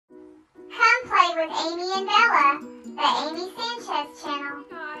Today with Amy and Bella, the Amy Sanchez channel.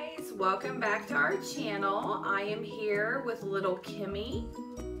 Hi guys, welcome back to our channel. I am here with little Kimmy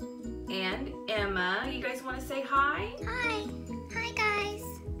and Emma. You guys want to say hi? Hi. Hi guys.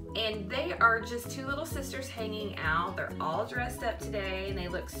 And they are just two little sisters hanging out. They're all dressed up today and they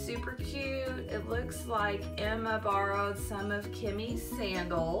look super cute. It looks like Emma borrowed some of Kimmy's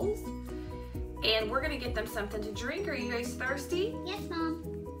sandals. And we're gonna get them something to drink. Are you guys thirsty? Yes,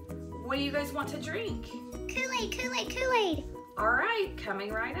 Mom. What do you guys want to drink? Kool-Aid, Kool-Aid, Kool-Aid. All right,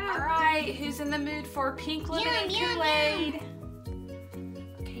 coming right up. All right, who's in the mood for pink lemonade Kool-Aid?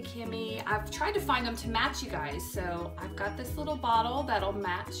 Okay, Kimmy, I've tried to find them to match you guys. So I've got this little bottle that'll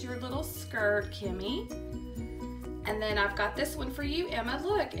match your little skirt, Kimmy. And then I've got this one for you, Emma.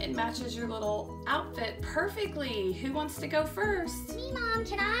 Look, it matches your little outfit perfectly. Who wants to go first? Me, Mom.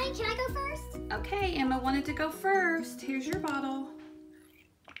 Can I go first? Okay, Emma wanted to go first. Here's your bottle.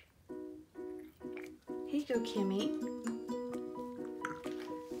 Here you go, Kimmy.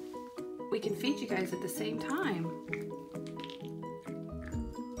 We can feed you guys at the same time.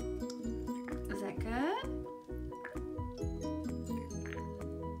 Is that good?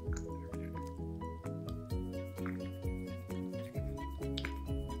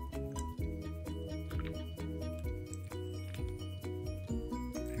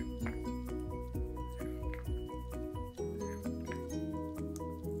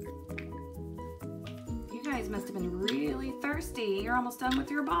 You guys must have been really thirsty. You're almost done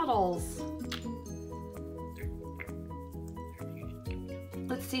with your bottles.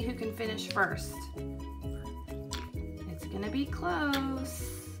 Let's see who can finish first. It's gonna be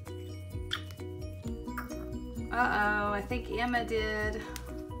close. Uh-oh, I think Emma did.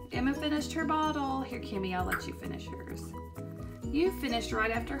 Emma finished her bottle. Here, Kimmy, I'll let you finish yours. You finished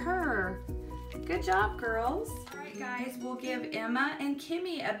right after her. Good job, girls. All right, guys, we'll give Emma and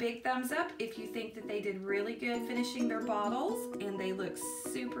Kimmy a big thumbs up if you think that they did really good finishing their bottles and they look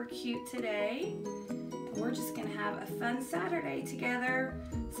super cute today. We're just gonna have a fun Saturday together.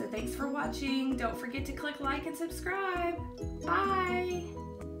 So thanks for watching. Don't forget to click like and subscribe. Bye.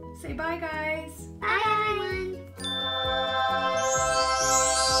 Say bye, guys. Bye, everyone.